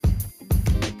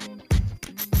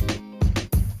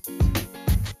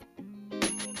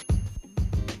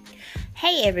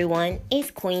Hey everyone,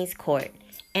 it's Queen's Court,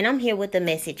 and I'm here with a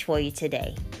message for you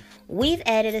today. We've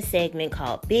added a segment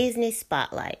called Business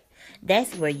Spotlight.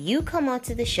 That's where you come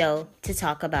onto the show to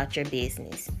talk about your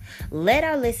business. Let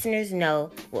our listeners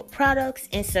know what products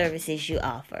and services you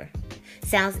offer.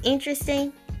 Sounds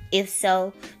interesting? If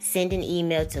so, send an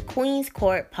email to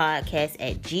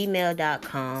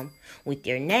queenscourtpodcast@gmail.com with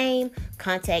your name,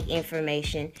 contact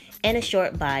information, and a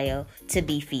short bio to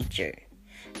be featured.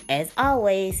 As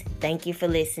always, thank you for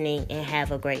listening and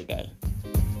have a great day.